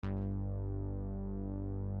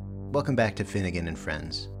Welcome back to Finnegan and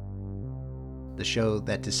Friends, the show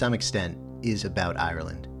that to some extent is about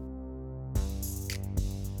Ireland.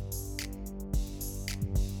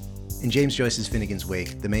 In James Joyce's Finnegans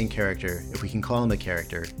Wake, the main character, if we can call him a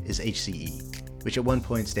character, is HCE, which at one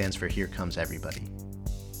point stands for Here Comes Everybody.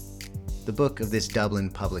 The book of this Dublin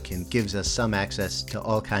publican gives us some access to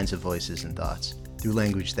all kinds of voices and thoughts, through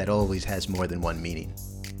language that always has more than one meaning.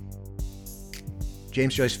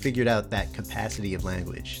 James Joyce figured out that capacity of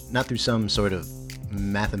language, not through some sort of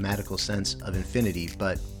mathematical sense of infinity,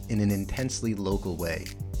 but in an intensely local way.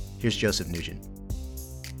 Here's Joseph Nugent.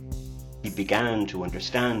 He began to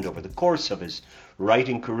understand over the course of his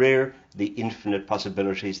writing career the infinite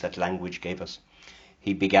possibilities that language gave us.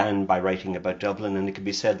 He began by writing about Dublin, and it can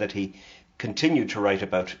be said that he continued to write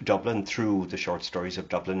about Dublin through the short stories of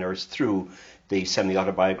Dubliners, through the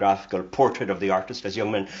semi-autobiographical portrait of the artist as young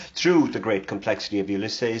men, through the great complexity of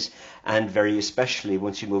Ulysses, and very especially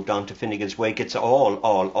once you moved on to Finnegans Wake, it's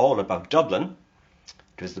all about Dublin.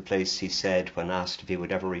 It was the place, he said, when asked if he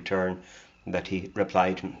would ever return, that he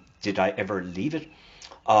replied, "Did I ever leave it?"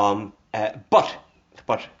 But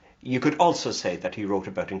you could also say that he wrote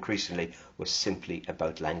about increasingly was simply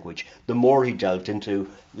about language. The more he delved into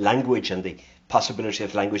language and the possibility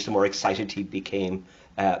of language, the more excited he became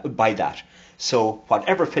by that. So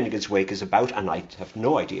whatever Finnegans Wake is about, and I have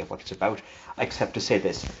no idea what it's about, except to say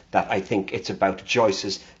this, that I think it's about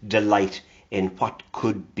Joyce's delight in what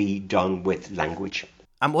could be done with language.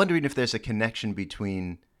 I'm wondering if there's a connection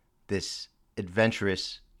between this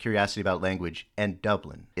adventurous curiosity about language and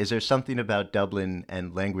Dublin. Is there something about Dublin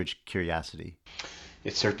and language curiosity?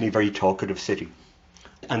 It's certainly a very talkative city.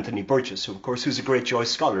 Anthony Burgess, who of course who's a great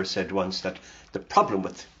Joyce scholar, said once that the problem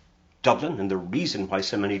with Dublin and the reason why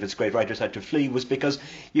so many of its great writers had to flee was because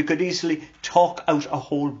you could easily talk out a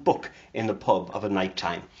whole book in the pub of a night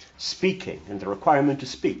time. Speaking and the requirement to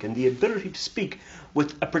speak and the ability to speak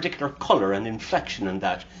with a particular colour and inflection, and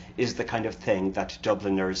that is the kind of thing that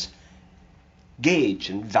Dubliners gauge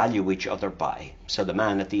and value each other by. So the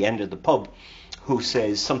man at the end of the pub who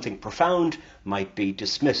says something profound might be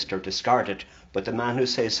dismissed or discarded, but the man who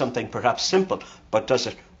says something perhaps simple but does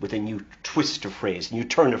it with a new twist of phrase, new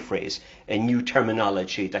turn of phrase, a new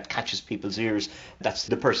terminology that catches people's ears, that's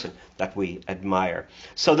the person that we admire.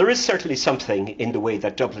 So there is certainly something in the way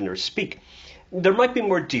that Dubliners speak. There might be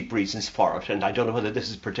more deep reasons for it, and I don't know whether this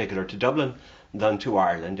is particular to Dublin than to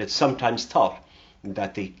Ireland. It's sometimes thought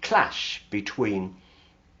that the clash between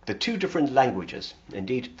the two different languages,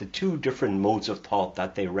 indeed the two different modes of thought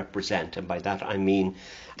that they represent, and by that I mean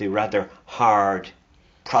the rather hard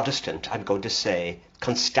Protestant, I'm going to say,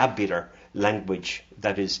 constabular language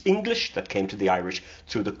that is English, that came to the Irish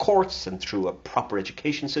through the courts and through a proper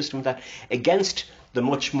education system, that against the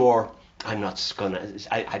much more, I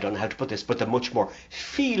don't know how to put this, but the much more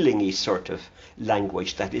feelingy sort of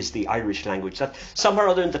language that is the Irish language, that somehow or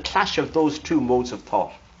other in the clash of those two modes of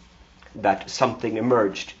thought, that something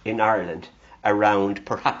emerged in Ireland around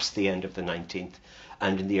perhaps the end of the 19th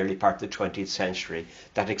and in the early part of the 20th century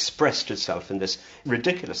that expressed itself in this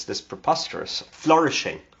ridiculous, this preposterous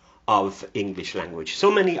flourishing of English language.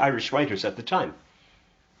 So many Irish writers at the time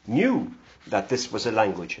knew that this was a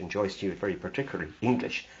language, and Joyce knew it very particularly,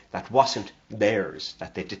 English, that wasn't theirs,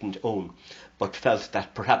 that they didn't own, but felt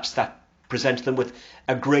that perhaps that presented them with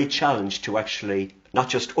a great challenge to actually not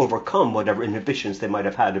just overcome whatever inhibitions they might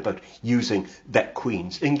have had about using that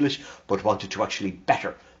Queen's English, but wanted to actually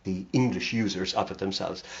better the English users of it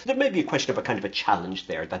themselves. There may be a question of a kind of a challenge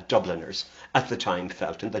there that Dubliners at the time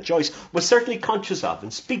felt, and that Joyce was certainly conscious of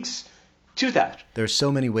and speaks to that. There are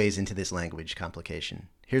so many ways into this language complication.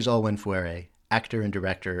 Here's Olwen Fuere, actor and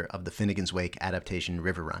director of the Finnegans Wake adaptation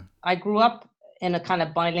River Run. I grew up in a kind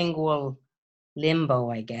of bilingual limbo,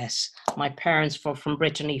 I guess. My parents were from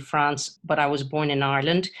Brittany, France, but I was born in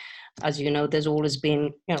Ireland. As you know, there's always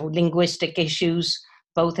been, linguistic issues,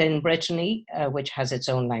 both in Brittany, which has its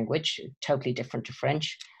own language, totally different to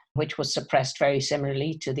French, which was suppressed very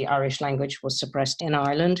similarly to the Irish language was suppressed in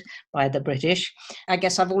Ireland by the British. I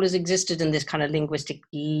guess I've always existed in this kind of linguistic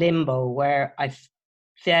limbo where I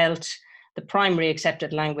felt the primary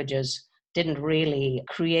accepted languages didn't really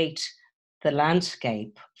create the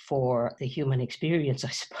landscape for the human experience, I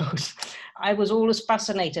suppose. I was always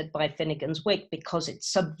fascinated by Finnegans Wake because it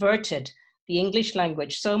subverted the English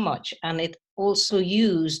language so much, and it also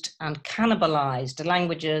used and cannibalized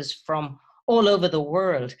languages from all over the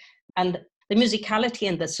world. And the musicality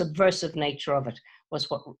and the subversive nature of it was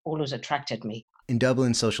what always attracted me. In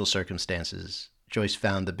Dublin social circumstances, Joyce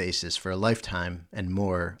found the basis for a lifetime and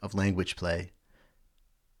more of language play.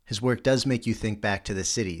 His work does make you think back to the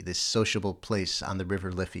city, this sociable place on the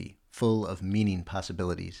River Liffey, full of meaning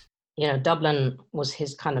possibilities. Dublin was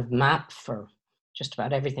his kind of map for just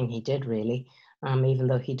about everything he did, really, even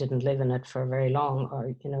though he didn't live in it for very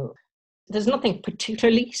long. There's nothing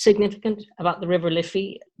particularly significant about the River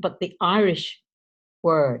Liffey, but the Irish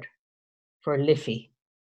word for Liffey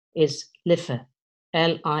is Life,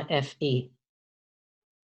 Life,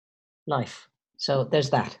 life. So there's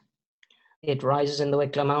that. It rises in the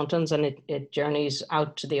Wicklow Mountains and it journeys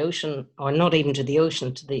out to the ocean, or not even to the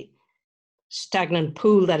ocean, to the stagnant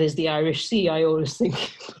pool that is the Irish Sea, I always think.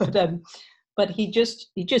 But he just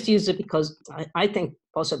used it because I think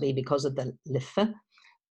possibly because of the life,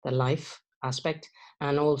 the life aspect,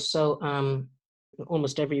 and also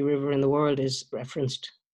almost every river in the world is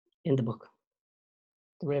referenced in the book.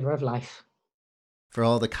 The river of life. For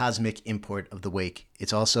all the cosmic import of the Wake,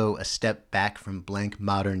 it's also a step back from blank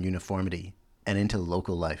modern uniformity and into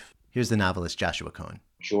local life. Here's the novelist Joshua Cohen.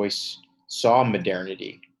 Joyce saw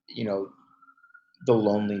modernity, the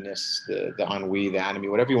loneliness, the ennui, the enemy,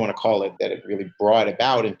 whatever you want to call it, that it really brought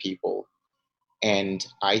about in people. And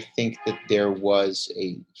I think that there was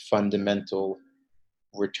a fundamental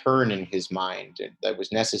return in his mind that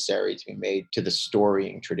was necessary to be made to the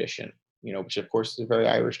storying tradition, which of course is a very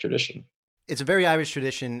Irish tradition. It's a very Irish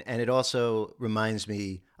tradition, and it also reminds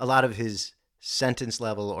me, a lot of his sentence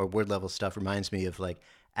level or word level stuff reminds me of like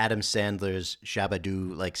Adam Sandler's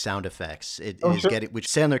Shabadoo like sound effects. Which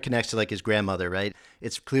Sandler connects to like his grandmother, right?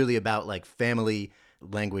 It's clearly about like family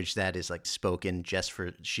language that is like spoken just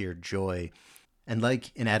for sheer joy. And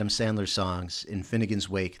like in Adam Sandler's songs, in Finnegans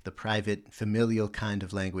Wake, the private, familial kind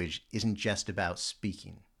of language isn't just about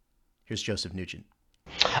speaking. Here's Joseph Nugent.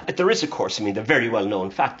 There is, of course, the very well-known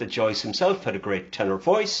fact that Joyce himself had a great tenor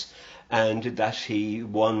voice, and that he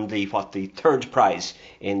won the third prize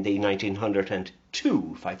in the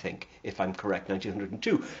 1902, I think, if I'm correct,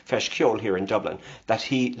 1902 Feis Ceoil here in Dublin. That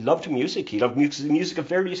he loved music. He loved music of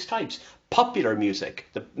various types. Popular music,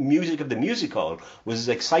 the music of the music hall, was as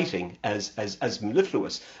exciting, as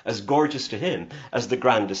mellifluous, as gorgeous to him as the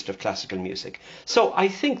grandest of classical music. So I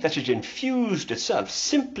think that it infused itself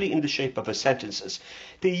simply in the shape of his sentences.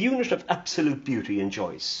 The unit of absolute beauty in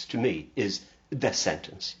Joyce, to me, is the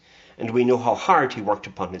sentence. And we know how hard he worked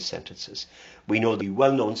upon his sentences. We know the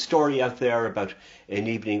well-known story out there about an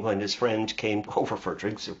evening when his friend came over for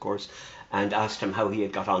drinks, of course, and asked him how he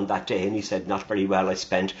had got on that day, and he said, "Not very well, I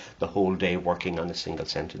spent the whole day working on a single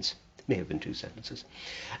sentence." It may have been two sentences.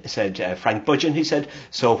 Said Frank Budgeon, he said,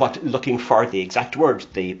 "So what, looking for the exact words,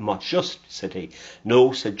 the mot juste," said he.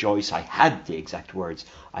 "No," said Joyce, "I had the exact words.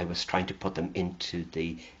 I was trying to put them into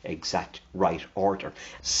the exact right order."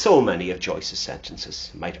 So many of Joyce's sentences,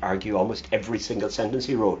 I might argue almost every single sentence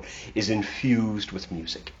he wrote, is infused with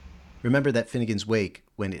music. Remember that Finnegans Wake,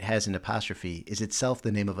 when it has an apostrophe, is itself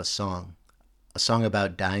the name of a song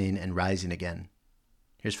about dying and rising again.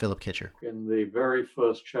 Here's Philip Kitcher. In the very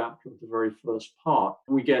first chapter of the very first part,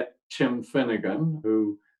 we get Tim Finnegan,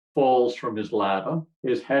 who falls from his ladder.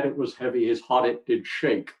 His head it was heavy, his heart it did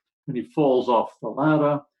shake. And he falls off the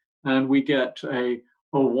ladder, and we get a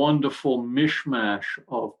wonderful mishmash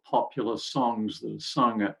of popular songs that are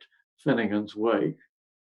sung at Finnegans Wake,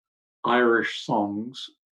 Irish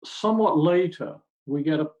songs. Somewhat later, we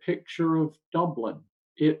get a picture of Dublin.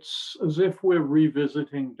 It's as if we're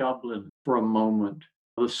revisiting Dublin for a moment.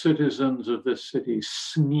 The citizens of this city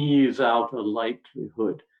sneeze out a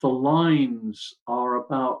likelihood. The lines are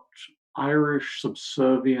about Irish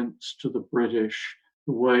subservience to the British,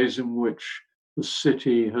 the ways in which the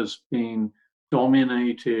city has been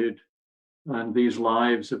dominated and these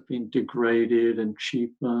lives have been degraded and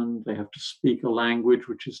cheapened. They have to speak a language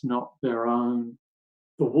which is not their own.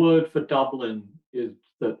 The word for Dublin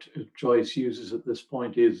that Joyce uses at this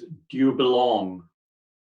point is "du belong."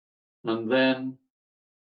 And then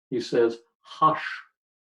he says, "Hush,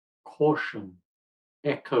 caution,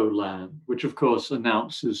 echo land," which of course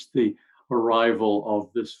announces the arrival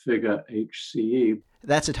of this figure, HCE.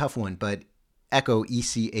 That's a tough one, but echo,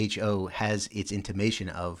 ECHO, has its intimation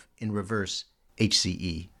of, in reverse,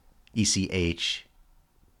 HCE, ECH,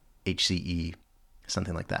 HCE,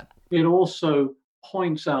 something like that. It also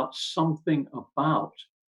points out something about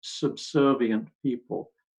subservient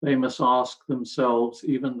people. They must ask themselves,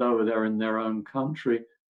 even though they're in their own country,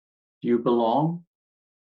 do you belong?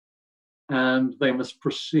 And they must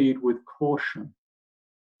proceed with caution,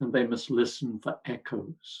 and they must listen for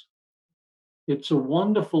echoes. It's a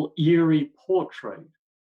wonderful, eerie portrait.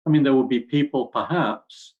 I mean, there will be people,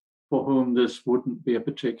 perhaps, for whom this wouldn't be a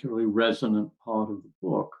particularly resonant part of the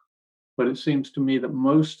book. But it seems to me that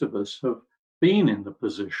most of us have been in the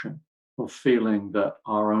position of feeling that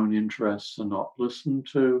our own interests are not listened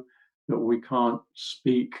to, that we can't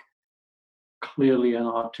speak clearly and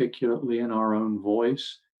articulately in our own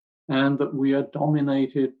voice, and that we are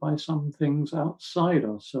dominated by some things outside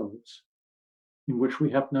ourselves in which we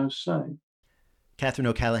have no say. Katherine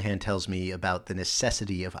O'Callaghan tells me about the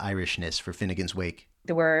necessity of Irishness for Finnegans Wake.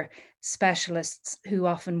 There were specialists who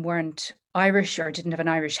often weren't Irish or didn't have an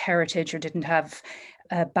Irish heritage or didn't have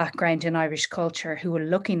a background in Irish culture who were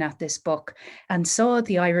looking at this book and saw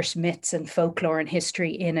the Irish myths and folklore and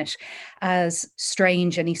history in it as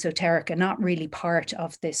strange and esoteric and not really part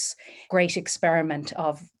of this great experiment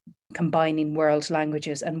of combining world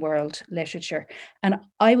languages and world literature. And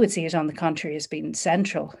I would see it, on the contrary, as being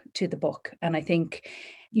central to the book. And I think,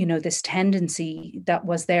 this tendency that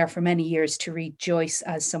was there for many years to read Joyce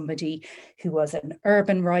as somebody who was an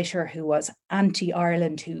urban writer, who was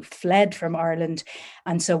anti-Ireland, who fled from Ireland,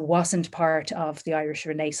 and so wasn't part of the Irish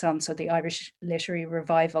Renaissance or the Irish literary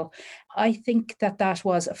revival. I think that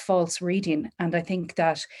was a false reading. And I think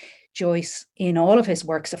that Joyce, in all of his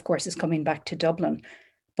works, of course, is coming back to Dublin,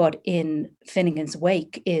 but in Finnegans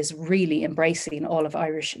Wake is really embracing all of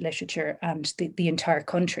Irish literature and the entire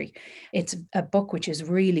country. It's a book which is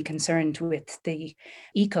really concerned with the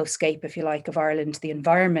ecoscape, if you like, of Ireland, the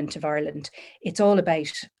environment of Ireland. It's all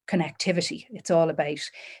about connectivity. It's all about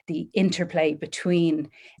the interplay between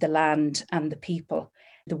the land and the people.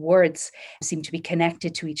 The words seem to be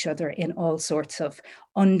connected to each other in all sorts of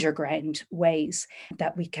underground ways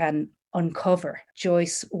that we can uncover.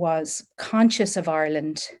 Joyce was conscious of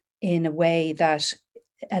Ireland in a way that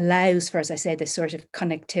allows for, as I say, this sort of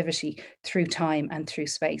connectivity through time and through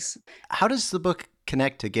space. How does the book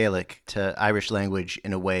connect to Gaelic, to Irish language,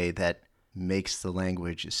 in a way that makes the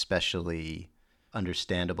language especially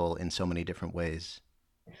understandable in so many different ways?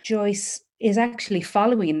 Joyce is actually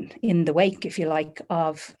following in the wake, if you like,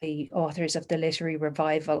 of the authors of the literary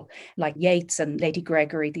revival, like Yeats and Lady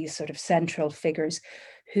Gregory, these sort of central figures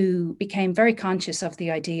who became very conscious of the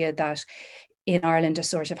idea that in Ireland a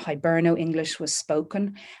sort of Hiberno English was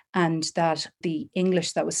spoken, and that the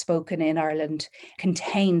English that was spoken in Ireland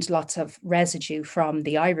contained lots of residue from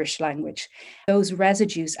the Irish language. Those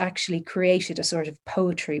residues actually created a sort of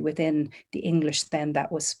poetry within the English then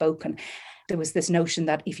that was spoken. There was this notion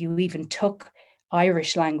that if you even took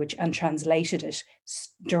Irish language and translated it,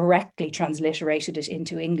 directly transliterated it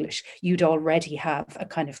into English, you'd already have a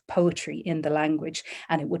kind of poetry in the language,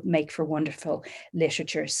 and it would make for wonderful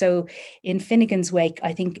literature. So in Finnegans Wake,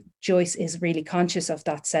 I think Joyce is really conscious of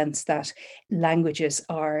that sense that languages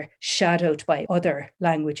are shadowed by other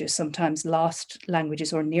languages, sometimes lost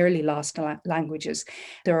languages or nearly lost languages.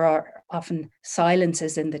 There are often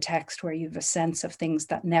silences in the text where you have a sense of things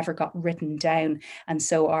that never got written down and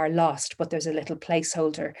so are lost, but there's a little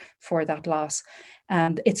placeholder for that loss.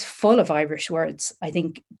 And it's full of Irish words. I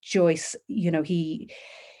think Joyce, he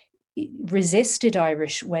resisted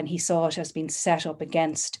Irish when he saw it as being set up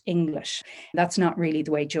against English. That's not really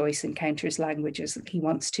the way Joyce encounters languages. He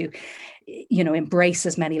wants to, embrace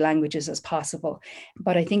as many languages as possible.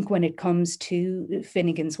 But I think when it comes to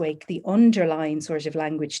Finnegans Wake, the underlying sort of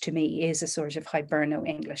language to me is a sort of Hiberno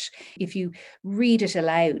English. If you read it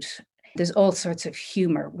aloud, there's all sorts of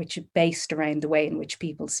humour which is based around the way in which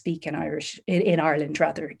people speak in Ireland,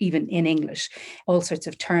 even in English. All sorts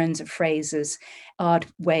of turns of phrases, odd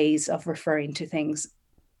ways of referring to things.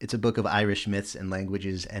 It's a book of Irish myths and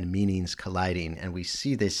languages and meanings colliding, and we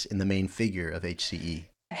see this in the main figure of HCE.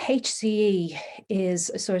 HCE is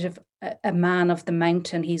a sort of a man of the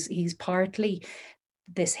mountain. He's partly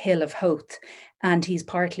this hill of Howth, and he's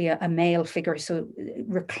partly a male figure, so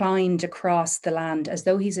reclined across the land as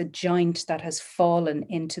though he's a giant that has fallen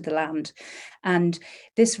into the land. And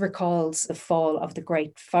this recalls the fall of the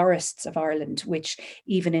great forests of Ireland, which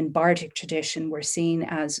even in Bardic tradition were seen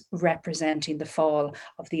as representing the fall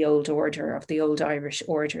of the old order, of the old Irish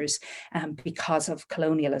orders, because of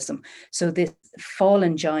colonialism. So this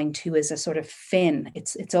fallen giant who is a sort of Finn,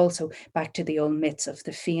 it's also back to the old myths of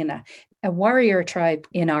the Fianna, a warrior tribe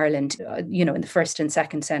in Ireland, in the 1st and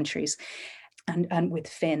 2nd centuries, and with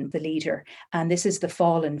Finn, the leader. And this is the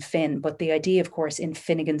fallen Finn. But the idea, of course, in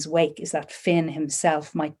Finnegans Wake is that Finn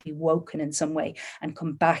himself might be woken in some way and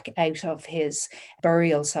come back out of his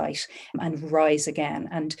burial site and rise again.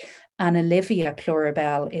 And Anna Livia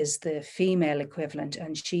Plurabelle is the female equivalent,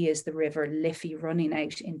 and she is the river Liffey running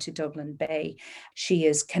out into Dublin Bay. She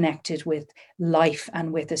is connected with life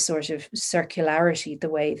and with a sort of circularity, the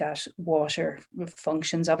way that water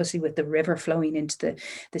functions, obviously with the river flowing into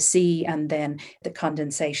the sea and then the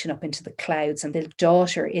condensation up into the clouds. And the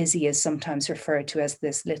daughter, Issy, is sometimes referred to as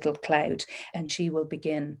this little cloud, and she will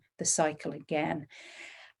begin the cycle again.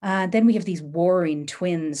 Then we have these warring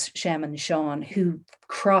twins, Shem and Shaun, who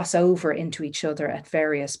cross over into each other at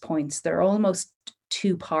various points. They're almost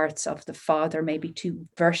two parts of the father, maybe two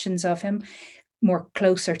versions of him. More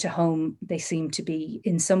closer to home, they seem to be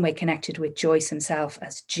in some way connected with Joyce himself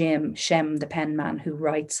as Jim, Shem, the penman who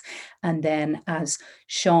writes, and then as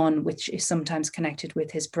Shaun, which is sometimes connected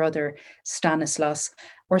with his brother Stanislaus,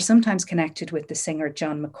 or sometimes connected with the singer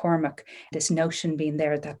John McCormack. This notion being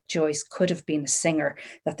there that Joyce could have been a singer,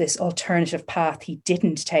 that this alternative path he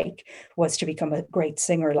didn't take was to become a great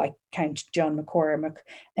singer like Count John McCormack.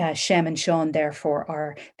 Shem and Shaun, therefore,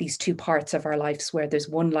 are these two parts of our lives where there's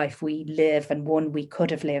one life we live and one we could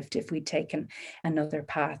have lived if we'd taken another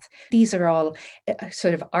path. These are all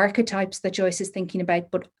sort of archetypes that Joyce is thinking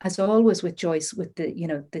about, but as always with Joyce, with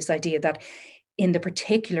the, this idea that in the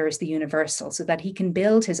particular is the universal, so that he can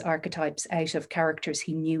build his archetypes out of characters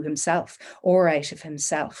he knew himself or out of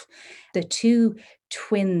himself. The two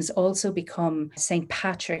twins also become St.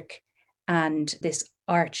 Patrick and this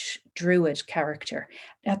arch-druid character.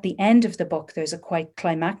 At the end of the book, there's a quite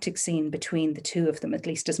climactic scene between the two of them, at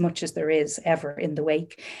least as much as there is ever in the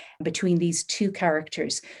Wake, between these two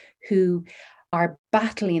characters who are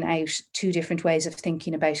battling out two different ways of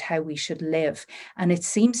thinking about how we should live. And it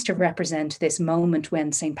seems to represent this moment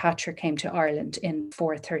when St. Patrick came to Ireland in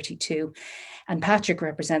 432. And Patrick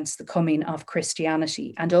represents the coming of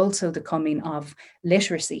Christianity and also the coming of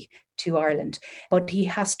literacy to Ireland. But he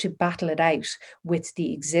has to battle it out with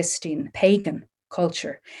the existing pagan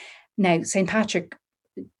culture. Now, St. Patrick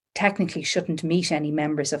technically shouldn't meet any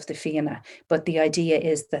members of the Fianna, but the idea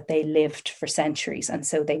is that they lived for centuries, and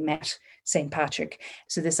so they met St. Patrick.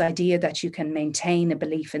 So this idea that you can maintain a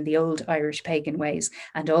belief in the old Irish pagan ways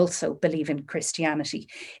and also believe in Christianity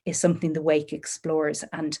is something the Wake explores.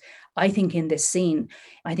 And I think in this scene,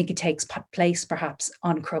 I think it takes place perhaps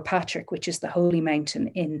on Croagh Patrick, which is the holy mountain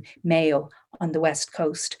in Mayo on the west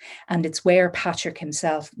coast. And it's where Patrick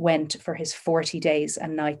himself went for his 40 days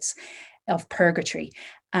and nights of purgatory.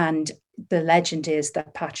 And the legend is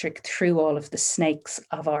that Patrick threw all of the snakes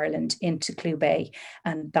of Ireland into Clew Bay,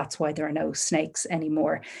 and that's why there are no snakes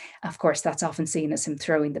anymore. Of course, that's often seen as him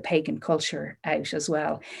throwing the pagan culture out as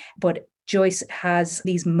well. But Joyce has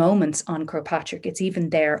these moments on Croagh Patrick. It's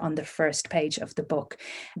even there on the first page of the book,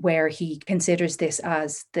 where he considers this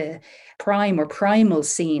as the prime or primal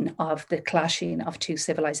scene of the clashing of two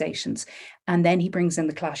civilizations. And then he brings in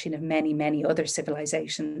the clashing of many, many other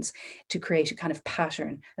civilizations to create a kind of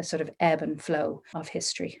pattern, a sort of ebb and flow of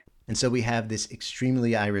history. And so we have this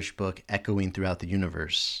extremely Irish book echoing throughout the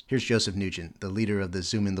universe. Here's Joseph Nugent, the leader of the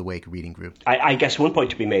Zoom in the Wake reading group. I guess one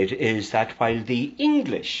point to be made is that while the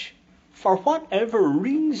English, for whatever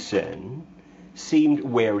reason, seemed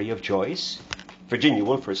wary of Joyce, Virginia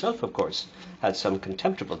Woolf herself, of course, had some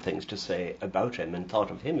contemptible things to say about him and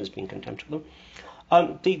thought of him as being contemptible.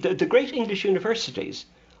 The great English universities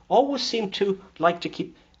always seemed to like to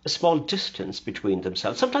keep a small distance between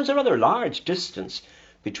themselves, sometimes a rather large distance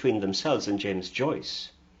between themselves and James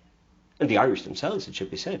Joyce. And the Irish themselves, it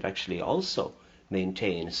should be said, actually also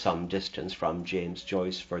maintain some distance from James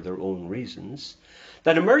Joyce for their own reasons.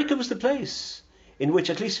 That America was the place in which,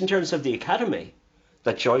 at least in terms of the academy,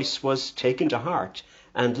 that Joyce was taken to heart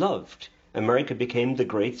and loved. America became the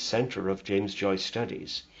great centre of James Joyce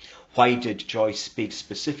studies. Why did Joyce speak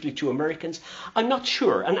specifically to Americans? I'm not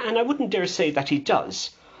sure, and I wouldn't dare say that he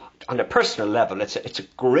does. On a personal level, it's a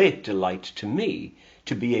great delight to me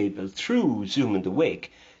to be able, through Zoom in the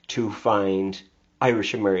Wake, to find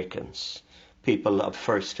Irish Americans, people of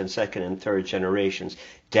first and second and third generations,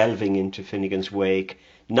 delving into Finnegans Wake,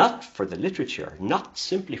 not for the literature, not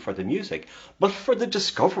simply for the music, but for the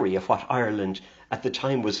discovery of what Ireland at the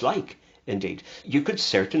time was like. Indeed, you could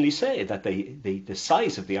certainly say that the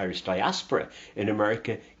size of the Irish diaspora in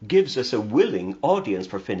America gives us a willing audience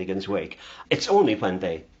for Finnegans Wake. It's only when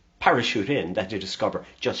they parachute in that you discover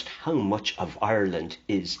just how much of Ireland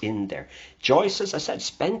is in there. Joyce, as I said,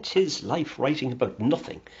 spent his life writing about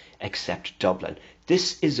nothing except Dublin.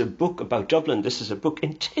 This is a book about Dublin. This is a book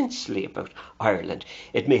intensely about Ireland.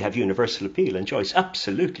 It may have universal appeal, and Joyce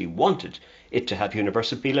absolutely wanted it to have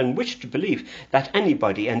universal appeal and wished to believe that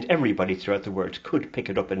anybody and everybody throughout the world could pick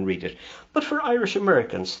it up and read it. But for Irish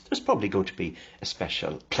Americans, there's probably going to be a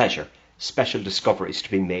special pleasure, special discoveries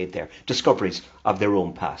to be made there, discoveries of their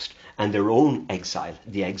own past and their own exile,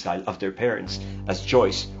 the exile of their parents, as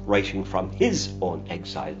Joyce, writing from his own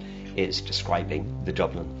exile, is describing the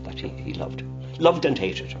Dublin that he loved. Loved and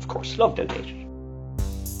hated, of course, loved and hated.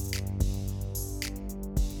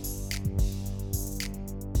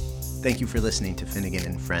 Thank you for listening to Finnegan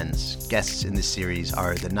and Friends. Guests in this series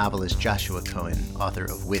are the novelist Joshua Cohen, author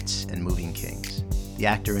of Wits and Moving Kings, the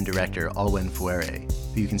actor and director Olwen Fouéré,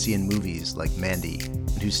 who you can see in movies like Mandy,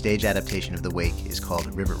 and whose stage adaptation of The Wake is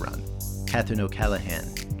called River Run. Katherine O'Callaghan,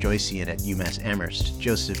 Joycean at UMass Amherst,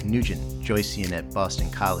 Joseph Nugent, Joycean at Boston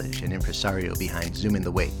College, and impresario behind Zoom in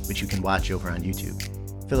the Wake, which you can watch over on YouTube.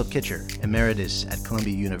 Philip Kitcher, emeritus at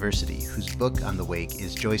Columbia University, whose book on the Wake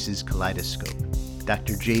is Joyce's Kaleidoscope.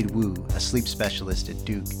 Dr. Jade Wu, a sleep specialist at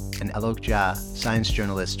Duke, and Alok Jha, science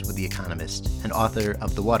journalist with The Economist, and author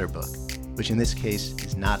of The Water Book, which in this case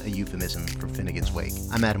is not a euphemism for Finnegans Wake.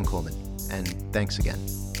 I'm Adam Coleman, and thanks again.